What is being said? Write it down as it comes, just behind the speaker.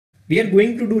We are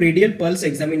going to do radial pulse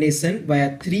examination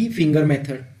via 3-finger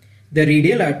method. The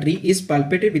radial artery is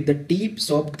palpated with the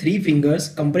tips of 3 fingers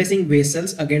compressing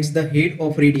vessels against the head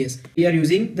of radius. We are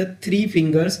using the 3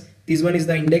 fingers. This one is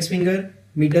the index finger,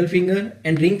 middle finger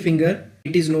and ring finger.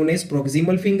 It is known as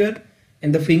proximal finger.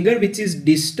 And the finger which is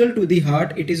distal to the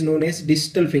heart, it is known as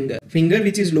distal finger. Finger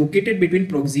which is located between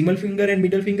proximal finger and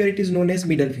middle finger, it is known as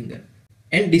middle finger.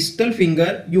 And distal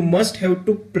finger you must have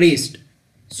to press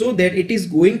so that it is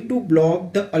going to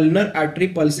block the ulnar artery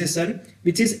pulsation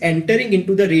which is entering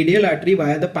into the radial artery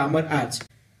via the palmar arch.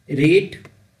 Rate,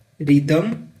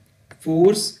 rhythm,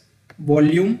 force,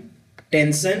 volume,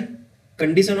 tension,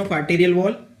 condition of arterial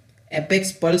wall,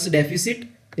 apex pulse deficit,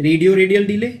 radioradial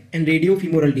delay and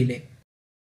radiofemoral delay.